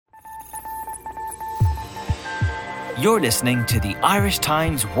You're listening to the Irish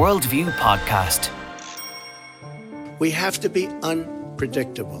Times Worldview podcast. We have to be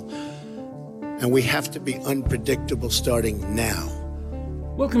unpredictable, and we have to be unpredictable starting now.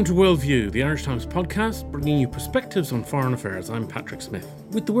 Welcome to Worldview, the Irish Times podcast, bringing you perspectives on foreign affairs. I'm Patrick Smith.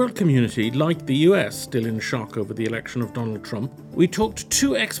 With the world community, like the US, still in shock over the election of Donald Trump, we talked to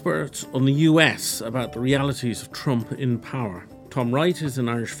two experts on the US about the realities of Trump in power. Tom Wright is an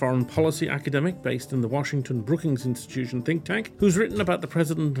Irish foreign policy academic based in the Washington Brookings Institute think tank, who's written about the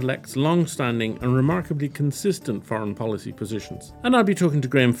President-elect's long-standing and remarkably consistent foreign policy positions. And I'll be talking to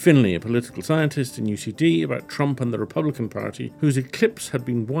Graham Finlay, a political scientist in UCD, about Trump and the Republican Party, whose eclipse had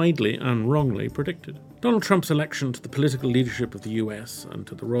been widely and wrongly predicted. Donald Trump's election to the political leadership of the US and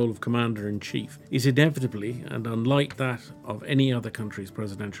to the role of Commander-in-Chief is inevitably, and unlike that of any other country's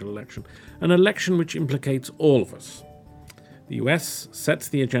presidential election, an election which implicates all of us. The US sets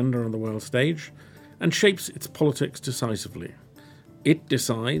the agenda on the world stage and shapes its politics decisively. It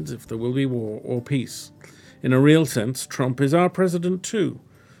decides if there will be war or peace. In a real sense, Trump is our president too.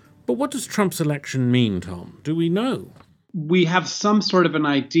 But what does Trump's election mean, Tom? Do we know? We have some sort of an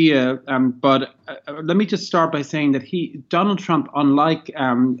idea, but let me just start by saying that Donald Trump, unlike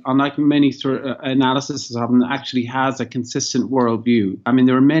many sort of analyses of him, actually has a consistent worldview. I mean,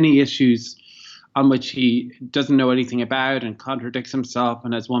 there are many issues on which he doesn't know anything about and contradicts himself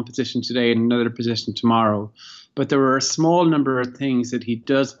and has one position today and another position tomorrow. But there are a small number of things that he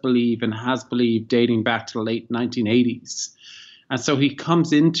does believe and has believed dating back to the late 1980s. And so he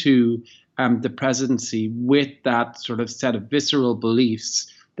comes into the presidency with that sort of set of visceral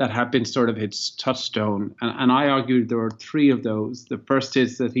beliefs that have been sort of his touchstone. And I argue there are three of those. The first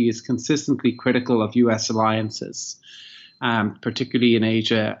is that he is consistently critical of US alliances, particularly in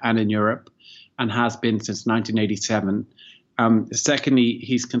Asia and in Europe, and has been since 1987. Secondly,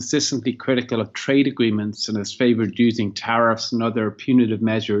 he's consistently critical of trade agreements and has favored using tariffs and other punitive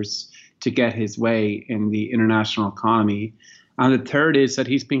measures to get his way in the international economy. And the third is that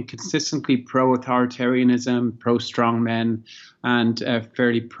he's been consistently pro-authoritarianism, pro-strongmen, and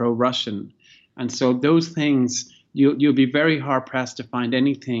fairly pro-Russian. And so those things, you'll be very hard-pressed to find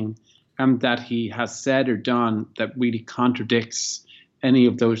anything that he has said or done that really contradicts any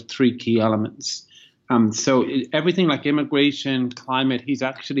of those three key elements. So everything like immigration, climate, he's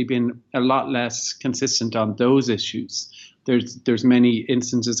actually been a lot less consistent on those issues. There's many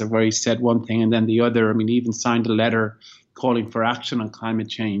instances of where he said one thing and then the other. I mean, he even signed a letter calling for action on climate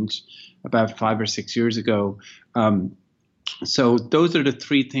change about 5 or 6 years ago. So those are the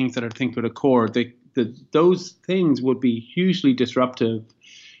three things that I think would accord. Those things would be hugely disruptive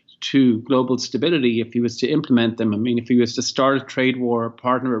to global stability if he was to implement them. I mean, if he was to start a trade war,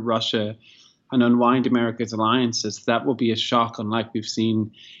 partner with Russia, and unwind America's alliances, that will be a shock unlike we've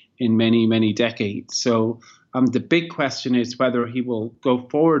seen in many, many decades. So the big question is whether he will go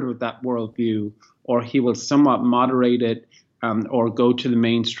forward with that worldview or he will somewhat moderate it or go to the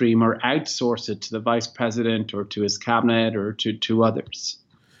mainstream or outsource it to the vice president or to his cabinet or to others.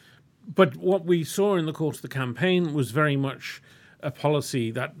 But what we saw in the course of the campaign was very much a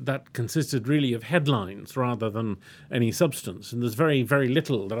policy that consisted really of headlines rather than any substance. And there's very, very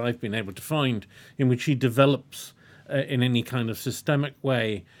little that I've been able to find in which he develops in any kind of systemic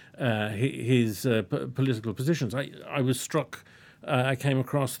way his political positions. I was struck, I came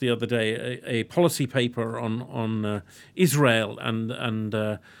across the other day a policy paper on Israel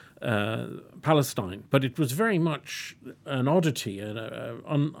and Palestine, but it was very much an oddity,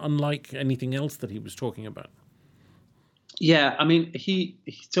 unlike anything else that he was talking about. Yeah, I mean, he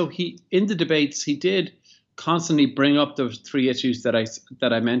in the debates, he did constantly bring up those three issues that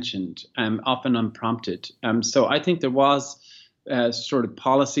I mentioned, often unprompted. So I think there was sort of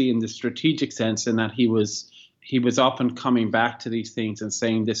policy in the strategic sense in that he was often coming back to these things and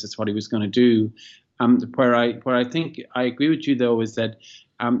saying this is what he was going to do. Where I think I agree with you, though, is that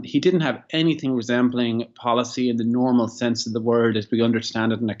he didn't have anything resembling policy in the normal sense of the word as we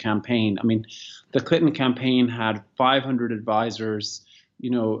understand it in a campaign. I mean, the Clinton campaign had 500 advisors, a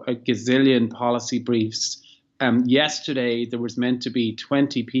gazillion policy briefs. Yesterday, there was meant to be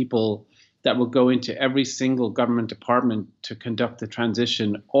 20 people that would go into every single government department to conduct the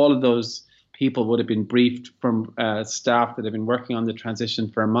transition. All of those people would have been briefed from staff that have been working on the transition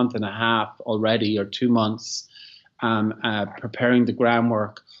for a month and a half already, or 2 months, preparing the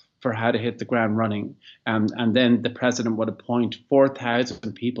groundwork for how to hit the ground running. And then the president would appoint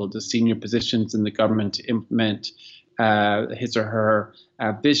 4,000 people to senior positions in the government to implement his or her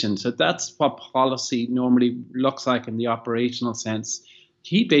vision. So that's what policy normally looks like in the operational sense.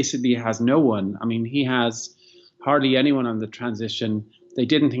 He basically has no one. I mean, he has hardly anyone on the transition. They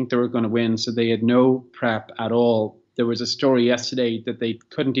didn't think they were going to win, so they had no prep at all There was a story yesterday that they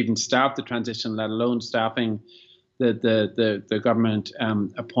couldn't even staff the transition, let alone staffing the government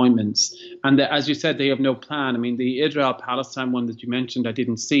appointments. And as you said, they have no plan. I mean, the Israel-Palestine one that you mentioned, I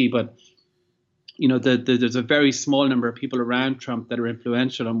didn't see, but there's a very small number of people around Trump that are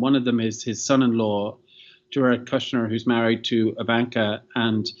influential, and one of them is his son-in-law, Jared Kushner, who's married to Ivanka,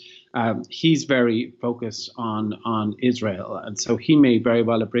 and he's very focused on Israel. And so he may very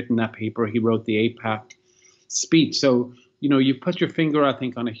well have written that paper. He wrote the AIPAC speech. So, you put your finger, I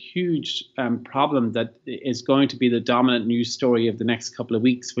think, on a huge problem that is going to be the dominant news story of the next couple of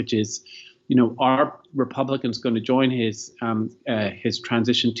weeks, which is, are Republicans going to join his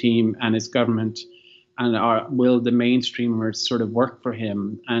transition team and his government, and will the mainstreamers sort of work for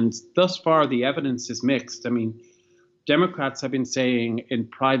him? And thus far, the evidence is mixed. I mean, Democrats have been saying in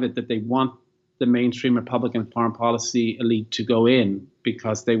private that they want the mainstream Republican foreign policy elite to go in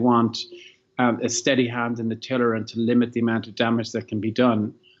because they want a steady hand in the tiller and to limit the amount of damage that can be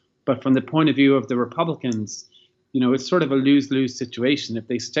done. But from the point of view of the Republicans, it's sort of a lose-lose situation. If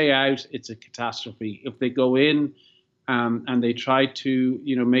they stay out, it's a catastrophe. If they go in and they try to,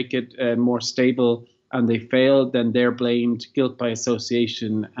 make it more stable and they fail, then they're blamed guilt by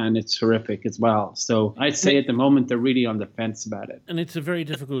association, and it's horrific as well. So I'd say at the moment they're really on the fence about it. And it's a very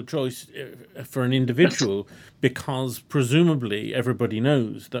difficult choice for an individual because presumably everybody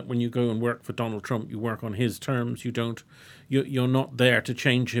knows that when you go and work for Donald Trump, you work on his terms. You're not there to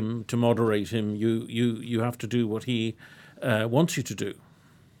change him, to moderate him. You have to do what he wants you to do.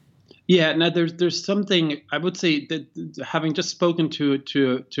 Yeah, now there's something I would say that, having just spoken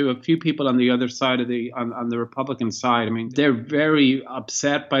to a few people on the other side of on the Republican side, I mean, they're very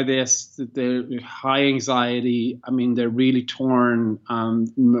upset by this. They're high anxiety. I mean, they're really torn.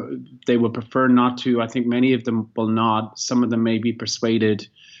 They would prefer not to. I think many of them will not. Some of them may be persuaded.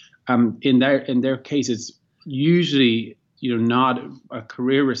 In their cases, usually not a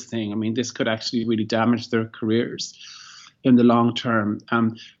careerist thing. I mean, this could actually really damage their careers in the long term.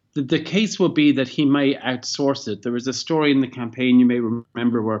 The case will be that he may outsource it. There was a story in the campaign, you may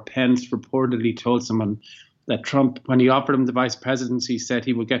remember, where Pence reportedly told someone that Trump, when he offered him the vice presidency, said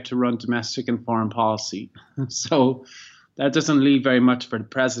he would get to run domestic and foreign policy. So that doesn't leave very much for the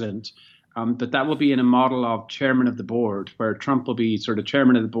president. But that will be in a model of chairman of the board, where Trump will be sort of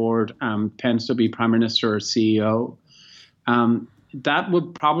chairman of the board, Pence will be prime minister or CEO. That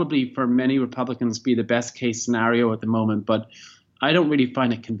would probably, for many Republicans, be the best case scenario at the moment. But I don't really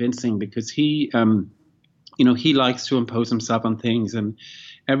find it convincing because he likes to impose himself on things, and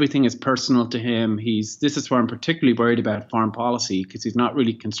everything is personal to him. This is where I'm particularly worried about foreign policy, because he's not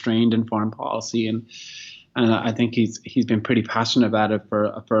really constrained in foreign policy, and I think he's been pretty passionate about it for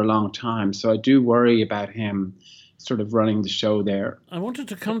a long time. So I do worry about him sort of running the show there. I wanted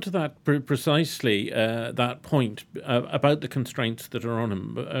to come to that precisely, that point about the constraints that are on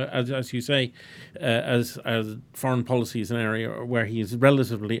him. As you say, as foreign policy is an area where he is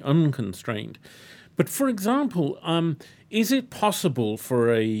relatively unconstrained. But for example, is it possible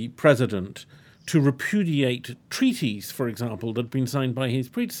for a president to repudiate treaties, for example, that have been signed by his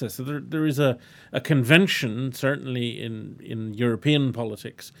predecessor? There is a convention, certainly in European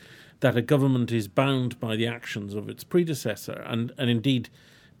politics, that a government is bound by the actions of its predecessor, and indeed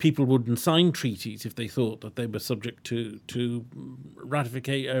people wouldn't sign treaties if they thought that they were subject to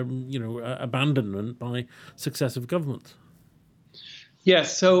ratification, abandonment by successive governments. Yeah,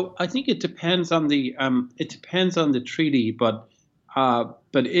 so I think it depends on the treaty, but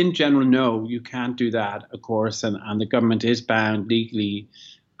in general, no, you can't do that, of course, and the government is bound legally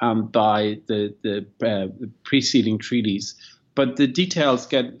by the preceding treaties. But the details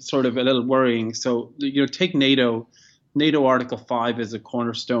get sort of a little worrying. So, take NATO. NATO Article 5 is a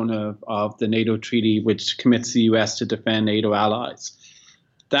cornerstone of the NATO treaty, which commits the US to defend NATO allies.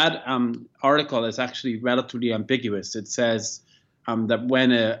 That article is actually relatively ambiguous. It says that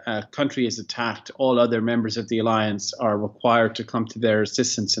when a country is attacked, all other members of the alliance are required to come to their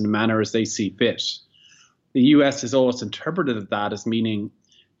assistance in a manner as they see fit. The US has always interpreted that as meaning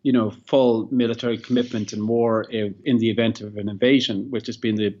full military commitment and war in the event of an invasion, which has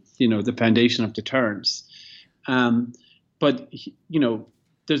been the foundation of deterrence. But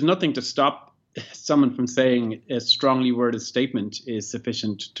there's nothing to stop someone from saying a strongly worded statement is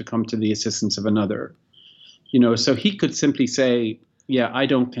sufficient to come to the assistance of another. So he could simply say, yeah, I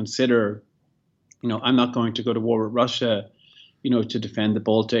don't consider, I'm not going to go to war with Russia, to defend the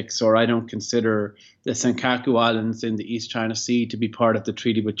Baltics, or I don't consider the Senkaku Islands in the East China Sea to be part of the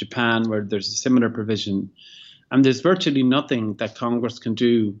treaty with Japan, where there's a similar provision. And there's virtually nothing that Congress can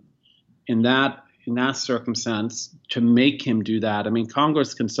do in that in that circumstance to make him do that. I mean,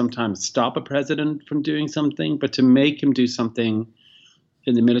 Congress can sometimes stop a president from doing something, but to make him do something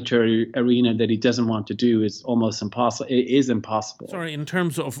in the military arena that he doesn't want to do is almost impossible. It is impossible. Sorry, in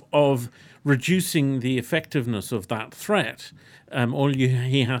terms of reducing the effectiveness of that threat, all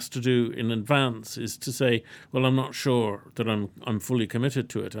he has to do in advance is to say, well, I'm not sure that I'm fully committed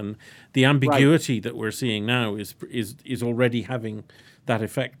to it. And the ambiguity that we're seeing now is already having that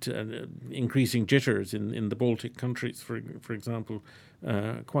effect, increasing jitters in the Baltic countries, for example,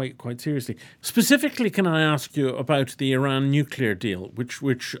 quite seriously. Specifically, can I ask you about the Iran nuclear deal,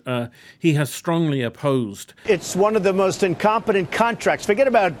 which he has strongly opposed? It's one of the most incompetent contracts. Forget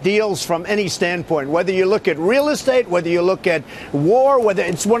about deals from any standpoint, whether you look at real estate, whether you look at war, whether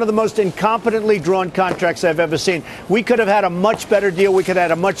it's one of the most incompetently drawn contracts I've ever seen. We could have had a much better deal. We could have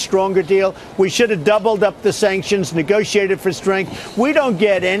had a much stronger deal. We should have doubled up the sanctions, negotiated for strength. We don't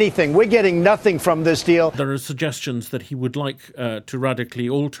get anything. We're getting nothing from this deal. There are suggestions that he would like to radically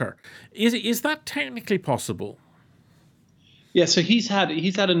alter. Is that technically possible? Yeah, so he's had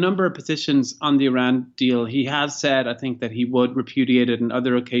a number of positions on the Iran deal. He has said, I think, that he would repudiate it. On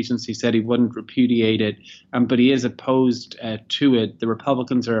other occasions, he said he wouldn't repudiate it, but he is opposed to it. The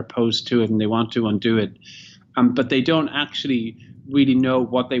Republicans are opposed to it, and they want to undo it. But they don't actually really know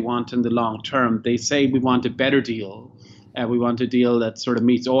what they want in the long term. They say we want a better deal. We want a deal that sort of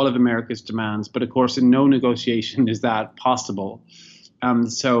meets all of America's demands. But of course, in no negotiation is that possible.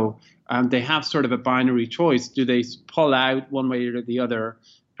 So they have sort of a binary choice. Do they pull out one way or the other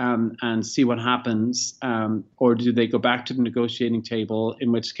and see what happens? Or do they go back to the negotiating table,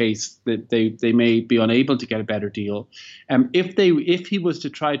 in which case they may be unable to get a better deal? If he was to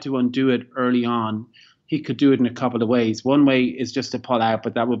try to undo it early on, he could do it in a couple of ways. One way is just to pull out,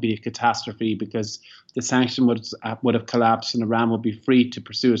 but that would be a catastrophe because the sanction would have collapsed and Iran would be free to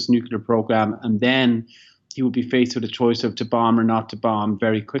pursue its nuclear program. And then he would be faced with a choice of to bomb or not to bomb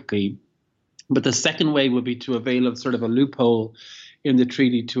very quickly. But the second way would be to avail of sort of a loophole in the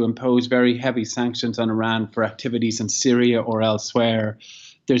treaty to impose very heavy sanctions on Iran for activities in Syria or elsewhere.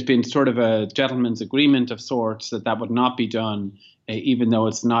 There's been sort of a gentleman's agreement of sorts that would not be done, even though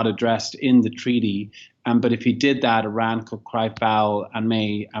it's not addressed in the treaty. But if he did that, Iran could cry foul and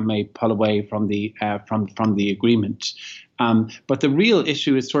may pull away from the agreement. But the real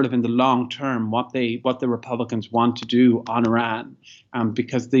issue is sort of in the long term, what the Republicans want to do on Iran,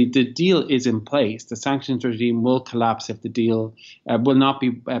 because the deal is in place. The sanctions regime will collapse if the deal will not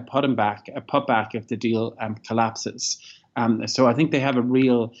be put back if the deal collapses. So I think they have a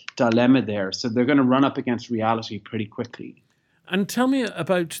real dilemma there. So they're going to run up against reality pretty quickly. And tell me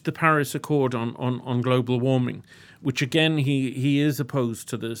about the Paris Accord on global warming, which again he is opposed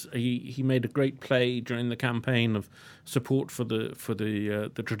to this. He made a great play during the campaign of support for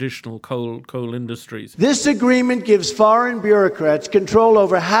the traditional coal industries. This agreement gives foreign bureaucrats control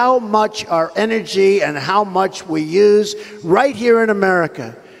over how much our energy and how much we use right here in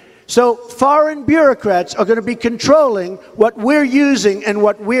America. So foreign bureaucrats are going to be controlling what we're using and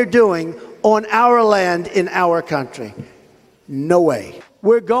what we're doing on our land in our country. No way.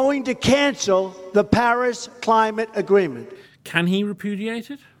 We're going to cancel the Paris Climate Agreement. Can he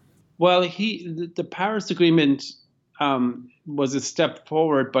repudiate it? Well, the Paris Agreement was a step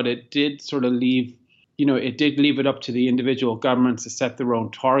forward, but it did sort of leave it up to the individual governments to set their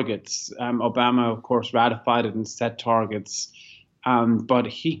own targets. Obama, of course, ratified it and set targets, but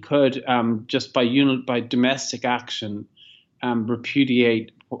he could just by domestic action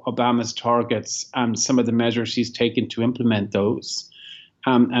repudiate Obama's targets and some of the measures he's taken to implement those,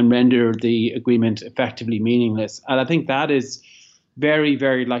 and render the agreement effectively meaningless. And I think that is very,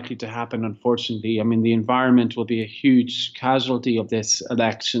 very likely to happen, unfortunately. I mean, the environment will be a huge casualty of this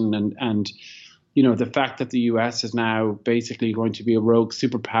election, and the fact that the US is now basically going to be a rogue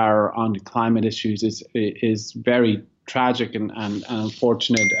superpower on climate issues is very tragic and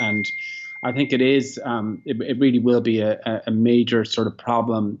unfortunate. And I think it is. It really will be a major sort of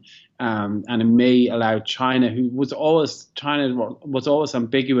problem, and it may allow China, who was always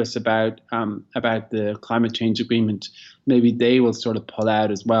ambiguous about the climate change agreement. Maybe they will sort of pull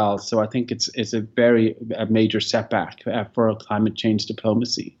out as well. So I think it's a major setback for climate change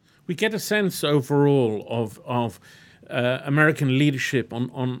diplomacy. We get a sense overall of American leadership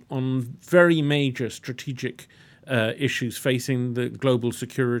on very major strategic issues facing the global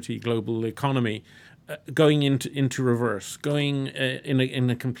security, global economy, going into reverse, going in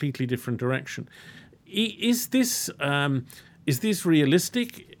a completely different direction. Is this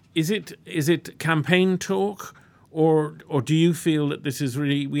realistic? Is it campaign talk, or do you feel that this is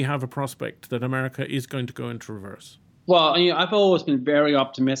really, we have a prospect that America is going to go into reverse? Well, I've always been very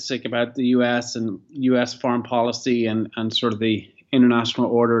optimistic about the U.S. and U.S. foreign policy and sort of the international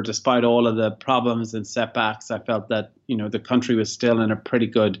order. Despite all of the problems and setbacks, I felt that, the country was still in a pretty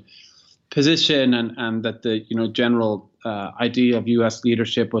good position, and that the, general idea of U.S.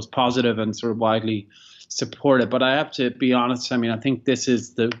 leadership was positive and sort of widely supported. But I have to be honest, I think this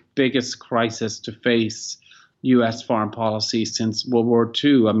is the biggest crisis to face U.S. foreign policy since World War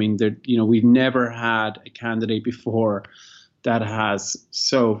II. We've never had a candidate before that has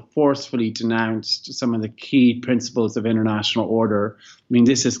so forcefully denounced some of the key principles of international order.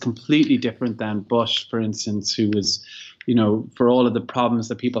 This is completely different than Bush, for instance, who was, for all of the problems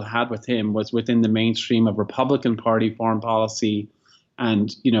that people had with him, was within the mainstream of Republican Party foreign policy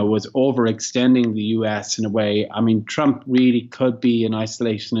and, was overextending the U.S. in a way. Trump really could be an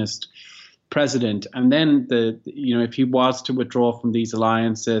isolationist president, and then if he was to withdraw from these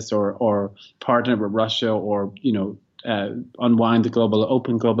alliances or partner with Russia or unwind the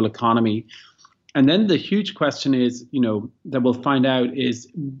open global economy, and then the huge question is that we'll find out is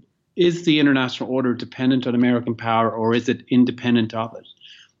the international order dependent on American power or is it independent of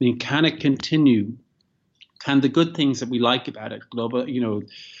it? Can it continue? Can the good things that we like about it, global,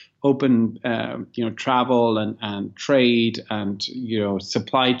 open, travel and trade and,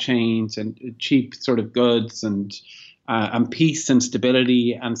 supply chains and cheap sort of goods and peace and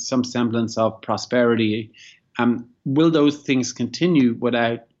stability and some semblance of prosperity, will those things continue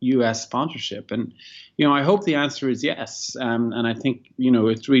without U.S. sponsorship? And, I hope the answer is yes. And I think,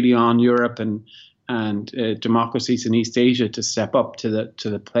 it's really on Europe and democracies in East Asia to step up to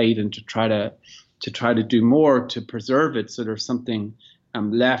the plate and to try to do more to preserve it, so there's something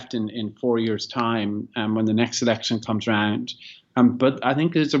left in 4 years' time when the next election comes around. But I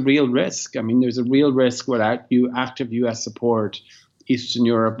think there's a real risk. There's a real risk without active U.S. support. Eastern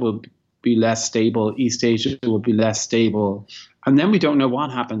Europe will be less stable. East Asia will be less stable. And then we don't know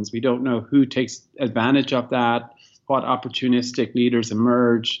what happens. We don't know who takes advantage of that, what opportunistic leaders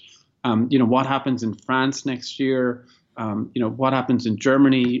emerge, what happens in France next year. What happens in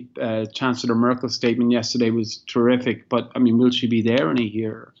Germany? Chancellor Merkel's statement yesterday was terrific, but will she be there in a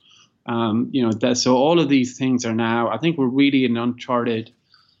year? So all of these things are now, I think we're really in uncharted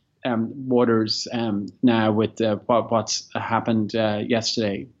waters now with what's happened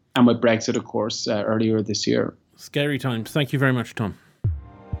yesterday and with Brexit, of course, earlier this year. Scary times. Thank you very much, Tom.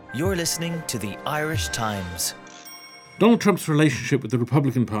 You're listening to the Irish Times. Donald Trump's relationship with the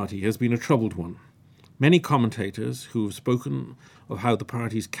Republican Party has been a troubled one. Many commentators who have spoken of how the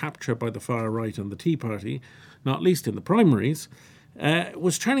party's capture by the far right and the Tea Party, not least in the primaries,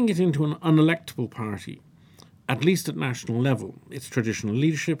 was turning it into an unelectable party, at least at national level. Its traditional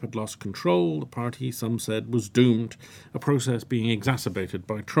leadership had lost control. The party, some said, was doomed, a process being exacerbated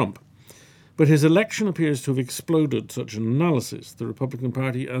by Trump. But his election appears to have exploded such an analysis. The Republican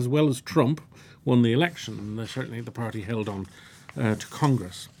Party, as well as Trump, won the election, and certainly the party held on to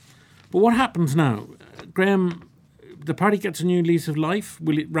Congress. But what happens now? Graham, the party gets a new lease of life.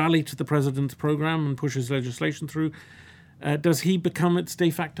 Will it rally to the president's programme and push his legislation through? Does he become its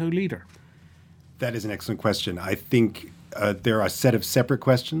de facto leader? That is an excellent question. I think there are a set of separate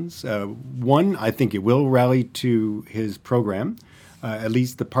questions. One, I think it will rally to his program, at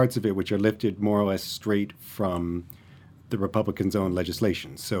least the parts of it which are lifted more or less straight from the Republicans' own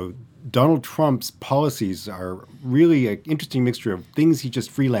legislation. So Donald Trump's policies are really an interesting mixture of things he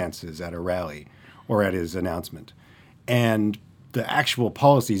just freelances at a rally or at his announcement. And the actual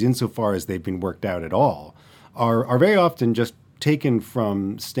policies, insofar as they've been worked out at all, are very often just taken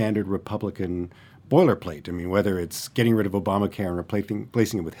from standard Republican boilerplate. Whether it's getting rid of Obamacare and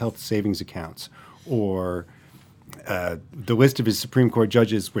replacing it with health savings accounts, or the list of his Supreme Court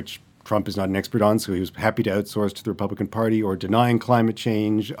judges, which Trump is not an expert on, so he was happy to outsource to the Republican Party, or denying climate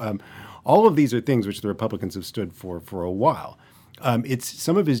change. All of these are things which the Republicans have stood for a while. It's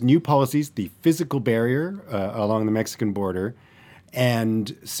some of his new policies, the physical barrier along the Mexican border,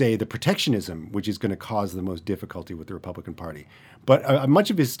 and, say, the protectionism, which is going to cause the most difficulty with the Republican Party. But much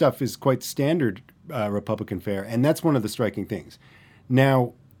of his stuff is quite standard Republican fare, and that's one of the striking things.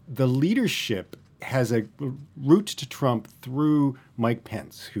 Now, the leadership has a route to Trump through Mike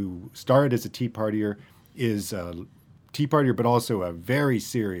Pence, who started as a Tea Partier, is a Tea Partier, but also a very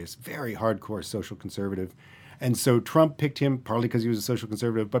serious, very hardcore social conservative. And so Trump picked him partly because he was a social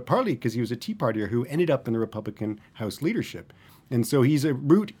conservative, but partly because he was a Tea Partier who ended up in the Republican House leadership. And so he's a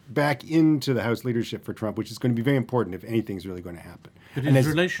route back into the House leadership for Trump, which is going to be very important if anything's really going to happen. But his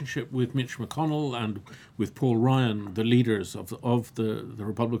relationship with Mitch McConnell and with Paul Ryan, the leaders of the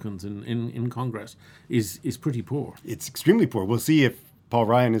Republicans in Congress, is pretty poor. It's extremely poor. We'll see if Paul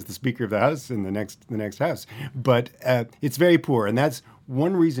Ryan is the Speaker of the House in the next House. But it's very poor, and that's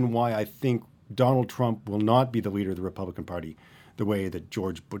one reason why I think Donald Trump will not be the leader of the Republican Party the way that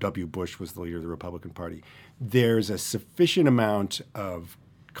George W. Bush was the leader of the Republican Party. There's a sufficient amount of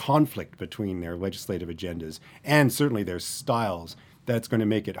conflict between their legislative agendas and certainly their styles that's going to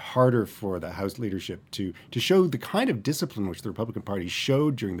make it harder for the House leadership to show the kind of discipline which the Republican Party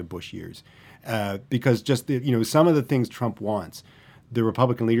showed during the Bush years. Because just some of the things Trump wants, the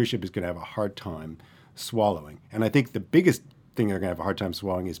Republican leadership is going to have a hard time swallowing. And I think the biggest thing they're going to have a hard time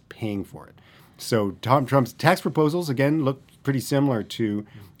swallowing is paying for it. So Trump's tax proposals, again, look pretty similar to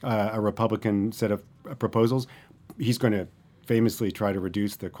a Republican set of proposals. He's going to famously try to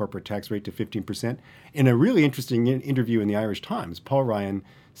reduce the corporate tax rate to 15%. In a really interesting interview in the Irish Times, Paul Ryan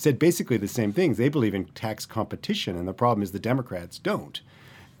said basically the same things. They believe in tax competition, and the problem is the Democrats don't.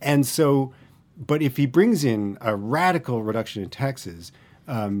 And so, but if he brings in a radical reduction in taxes,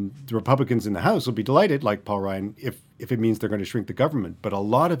 the Republicans in the House will be delighted, like Paul Ryan, if it means they're going to shrink the government. But a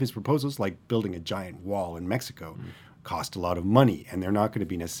lot of his proposals, like building a giant wall in Mexico, cost a lot of money, and they're not going to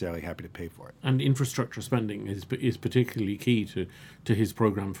be necessarily happy to pay for it. And infrastructure spending is particularly key to his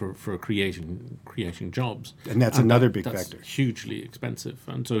program for creating jobs. And that's another big factor. Hugely expensive.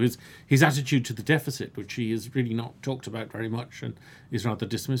 And so his attitude to the deficit, which he has really not talked about very much and is rather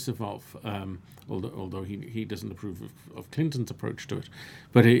dismissive of, although he doesn't approve of Clinton's approach to it.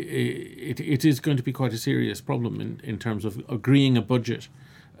 But it is going to be quite a serious problem in terms of agreeing a budget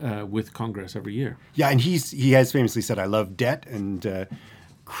with Congress every year. Yeah, and he has famously said, "I love debt," and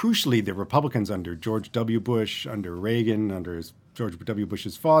crucially, the Republicans under George W. Bush, under Reagan, under George W.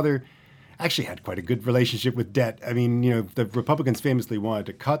 Bush's father, actually had quite a good relationship with debt. I mean, the Republicans famously wanted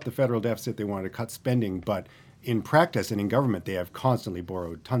to cut the federal deficit, they wanted to cut spending, but in practice and in government, they have constantly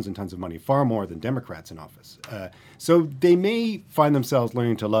borrowed tons and tons of money, far more than Democrats in office. So they may find themselves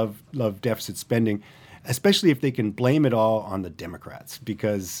learning to love deficit spending, especially if they can blame it all on the Democrats,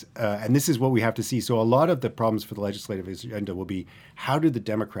 because, and this is what we have to see. So a lot of the problems for the legislative agenda will be, how do the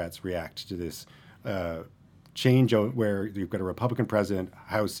Democrats react to this change where you've got a Republican president,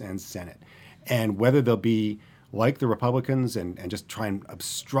 House, and Senate, and whether they'll be like the Republicans and just try and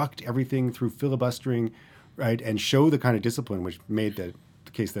obstruct everything through filibustering, right, and show the kind of discipline which made the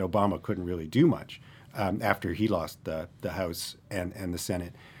case that Obama couldn't really do much after he lost the House and the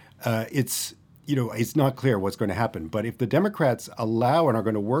Senate. It's not clear what's going to happen. But if the Democrats allow and are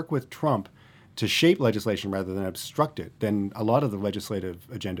going to work with Trump to shape legislation rather than obstruct it, then a lot of the legislative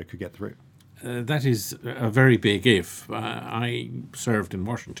agenda could get through. That is a very big if. I served in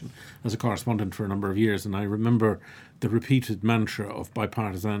Washington as a correspondent for a number of years, and I remember the repeated mantra of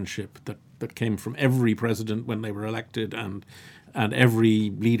bipartisanship that came from every president when they were elected and every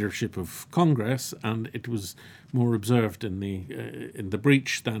leadership of Congress, and it was more observed in the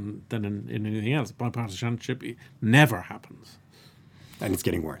breach than in anything else. Bipartisanship never happens. And it's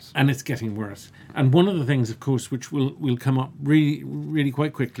getting worse. And one of the things, of course, which will come up really, really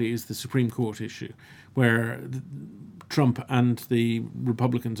quite quickly is the Supreme Court issue, where Trump and the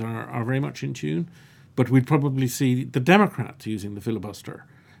Republicans are very much in tune, but we'd probably see the Democrats using the filibuster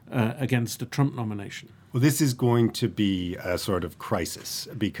against a Trump nomination. Well, this is going to be a sort of crisis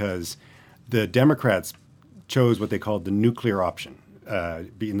because the Democrats chose what they called the nuclear option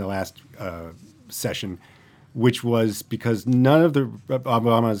in the last session, which was because none of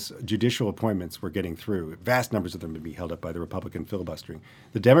Obama's judicial appointments were getting through. Vast numbers of them would be held up by the Republican filibustering.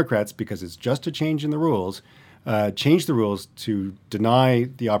 The Democrats, because it's just a change in the rules, changed the rules to deny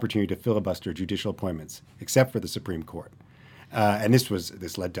the opportunity to filibuster judicial appointments, except for the Supreme Court. And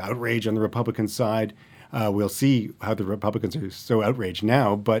this led to outrage on the Republican side. We'll see how the Republicans are so outraged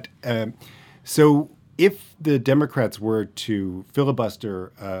now. But so if the Democrats were to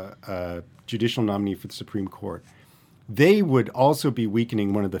filibuster a judicial nominee for the Supreme Court, they would also be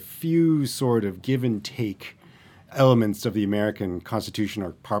weakening one of the few sort of give and take elements of the American Constitution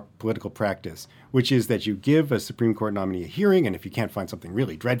or political practice, which is that you give a Supreme Court nominee a hearing, and if you can't find something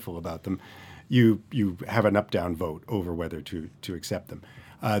really dreadful about them, you have an up-down vote over whether to accept them.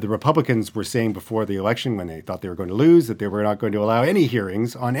 The Republicans were saying before the election, when they thought they were going to lose, that they were not going to allow any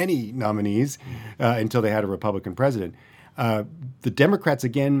hearings on any nominees until they had a Republican president. The Democrats,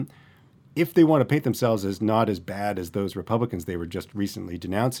 again, if they want to paint themselves as not as bad as those Republicans they were just recently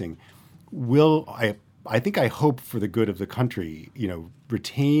denouncing, I hope for the good of the country,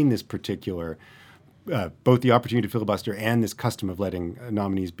 retain this particular, both the opportunity to filibuster and this custom of letting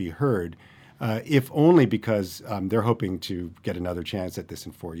nominees be heard, if only because they're hoping to get another chance at this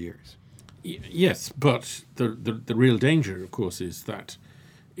in 4 years. Yes, but the real danger, of course, is that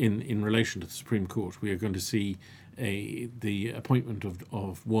in relation to the Supreme Court, we are going to see the appointment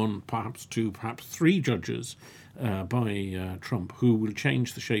of one, perhaps two, perhaps three judges by Trump who will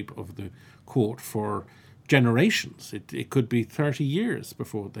change the shape of the court for generations. It could be 30 years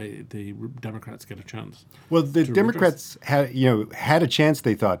before the Democrats get a chance. Well, the Democrats had a chance,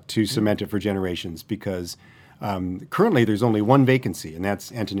 they thought, to cement it for generations because currently there's only one vacancy, and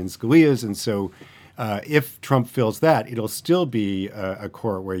that's Antonin Scalia's. And so if Trump fills that, it'll still be a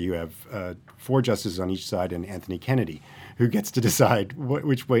court where you have 4 justices on each side and Anthony Kennedy, who gets to decide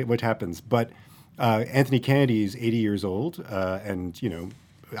what happens. But Anthony Kennedy is 80 years old, and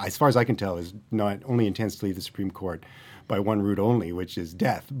as far as I can tell, is not only intends to leave the Supreme Court by one route only, which is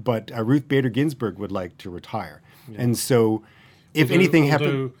death. But Ruth Bader Ginsburg would like to retire. Yeah. And so if anything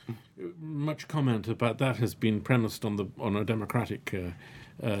happened... Much comment about that has been premised on a Democratic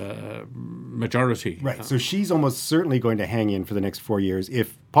majority. Right. So she's almost certainly going to hang in for the next 4 years,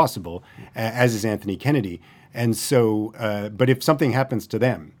 if possible, as is Anthony Kennedy. And so, but if something happens to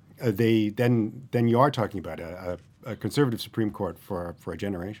them, then you are talking about a conservative Supreme Court for a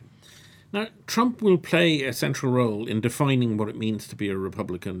generation. Now, Trump will play a central role in defining what it means to be a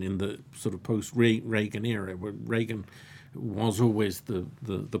Republican in the sort of post-Reagan era, where Reagan was always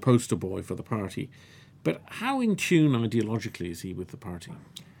the poster boy for the party. But how in tune ideologically is he with the party?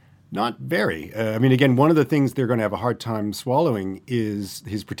 Not very. Again, one of the things they're going to have a hard time swallowing is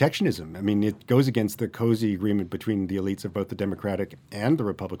his protectionism. It goes against the cozy agreement between the elites of both the Democratic and the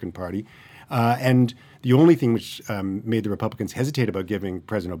Republican Party. And the only thing which made the Republicans hesitate about giving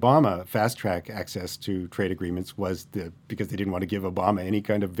President Obama fast-track access to trade agreements was because they didn't want to give Obama any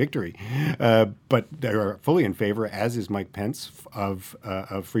kind of victory. But they are fully in favor, as is Mike Pence, of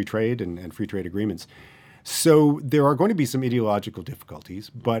free trade and free trade agreements. So there are going to be some ideological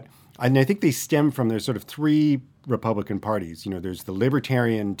difficulties, and I think they stem from there's sort of 3 Republican parties. There's the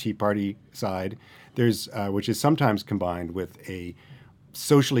Libertarian Tea Party side, there's which is sometimes combined with a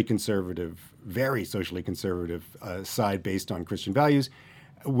socially conservative, very socially conservative side based on Christian values,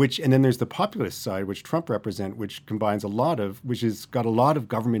 and then there's the populist side, which Trump represents, which combines which has got a lot of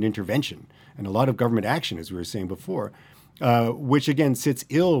government intervention and a lot of government action, as we were saying before. Which again sits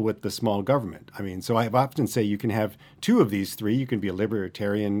ill with the small government. So I often say you can have 2 of these 3. You can be a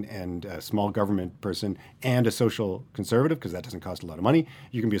libertarian and a small government person and a social conservative, because that doesn't cost a lot of money.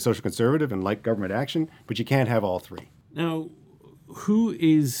 You can be a social conservative and like government action, but you can't have all 3. Now, who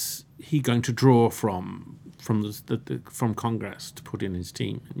is he going to draw from Congress to put in his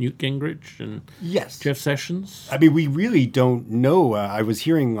team? Newt Gingrich and yes. Jeff Sessions? We really don't know. I was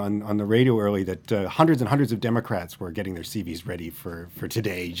hearing on the radio early that hundreds and hundreds of Democrats were getting their CVs ready for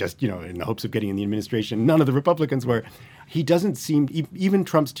today, just in the hopes of getting in the administration. None of the Republicans were. He doesn't seem, even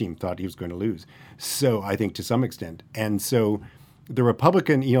Trump's team thought he was going to lose. So I think to some extent. And so the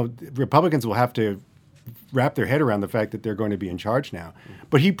Republicans will have to wrap their head around the fact that they're going to be in charge now.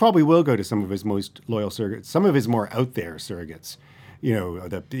 But he probably will go to some of his most loyal surrogates, some of his more out there surrogates, the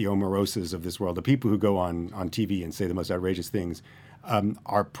Omarosas of this world, the people who go on TV and say the most outrageous things,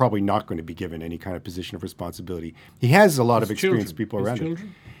 are probably not going to be given any kind of position of responsibility. He has a lot of experienced people around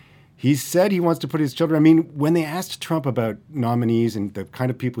him. He said he wants to put his children. When they asked Trump about nominees and the kind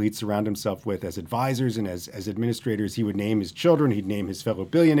of people he'd surround himself with as advisors and as administrators, he would name his children, he'd name his fellow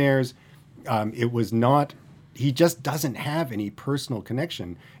billionaires. It was not, he just doesn't have any personal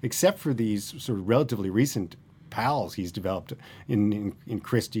connection except for these sort of relatively recent pals he's developed in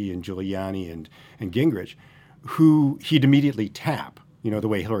Christie and Giuliani and Gingrich, who he'd immediately tap, the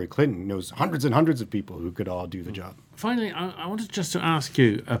way Hillary Clinton knows hundreds and hundreds of people who could all do the job. Finally, I wanted just to ask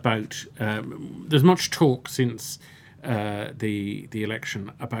you about, there's much talk since the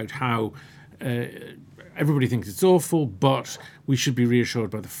election about how everybody thinks it's awful, but we should be reassured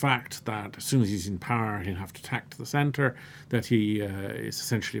by the fact that as soon as he's in power, he'll have to tack to the centre, that he is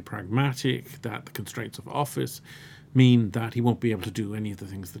essentially pragmatic, that the constraints of office mean that he won't be able to do any of the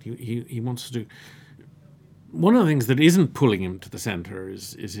things that he wants to do. One of the things that isn't pulling him to the centre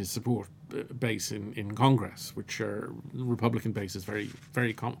is his support base in Congress, which are Republican base is very,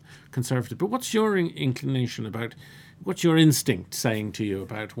 very conservative. But what's your inclination about, what's your instinct saying to you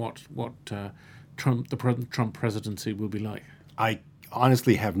about what the Trump presidency will be like? I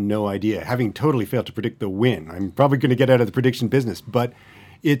honestly have no idea, having totally failed to predict the win. I'm probably going to get out of the prediction business, but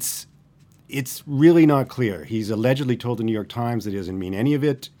it's really not clear. He's allegedly told the New York Times that he doesn't mean any of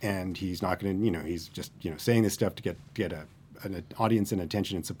it, and he's not going to, he's just, saying this stuff to get an audience and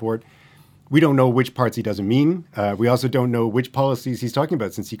attention and support. We don't know which parts he doesn't mean. We also don't know which policies he's talking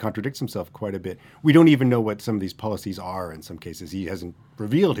about, since he contradicts himself quite a bit. We don't even know what some of these policies are in some cases. He hasn't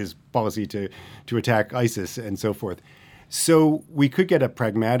revealed his policy to attack ISIS and so forth. So we could get a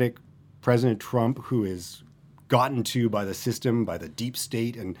pragmatic President Trump who is gotten to by the system, by the deep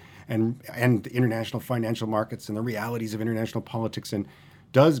state and the international financial markets and the realities of international politics, and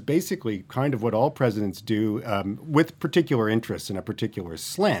does basically kind of what all presidents do, with particular interests and a particular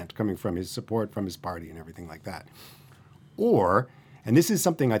slant coming from his support from his party and everything like that. Or, and this is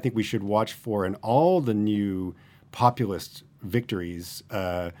something I think we should watch for in all the new populist victories,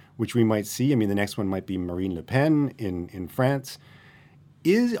 which we might see. I mean, the next one might be Marine Le Pen in France.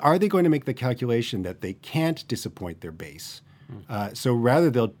 Are they going to make the calculation that they can't disappoint their base? So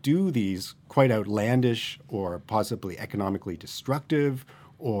rather they'll do these quite outlandish or possibly economically destructive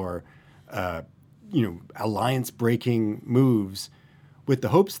or alliance-breaking moves with the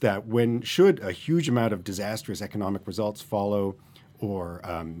hopes that should a huge amount of disastrous economic results follow or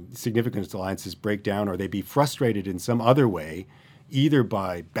significant alliances break down or they be frustrated in some other way, either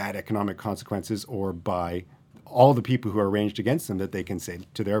by bad economic consequences or by all the people who are arranged against them, that they can say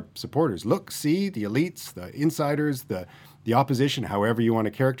to their supporters, look, see, the elites, the insiders, the opposition, however you want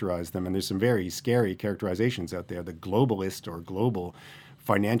to characterize them, and there's some very scary characterizations out there, the globalist or global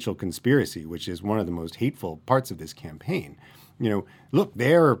financial conspiracy, which is one of the most hateful parts of this campaign. Look,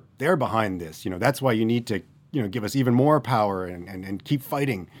 they're behind this. That's why you need to give us even more power and keep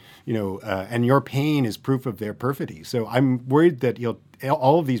fighting, and your pain is proof of their perfidy. So I'm worried that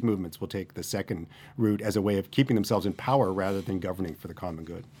all of these movements will take the second route as a way of keeping themselves in power rather than governing for the common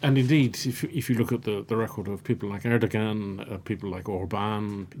good. And indeed, if you look at the record of people like Erdogan, people like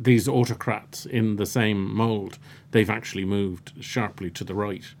Orban, these autocrats in the same mould, they've actually moved sharply to the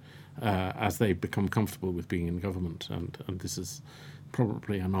right as they become comfortable with being in government. And this is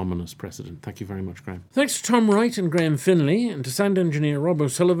probably an ominous precedent. Thank you very much, Graham. Thanks to Tom Wright and Graham Finlay, and to sound engineer Rob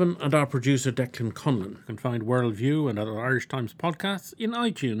O'Sullivan and our producer Declan Conlon. You can find Worldview and other Irish Times podcasts in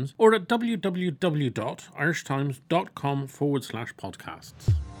iTunes or at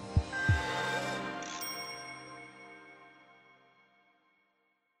www.irishtimes.com/podcasts.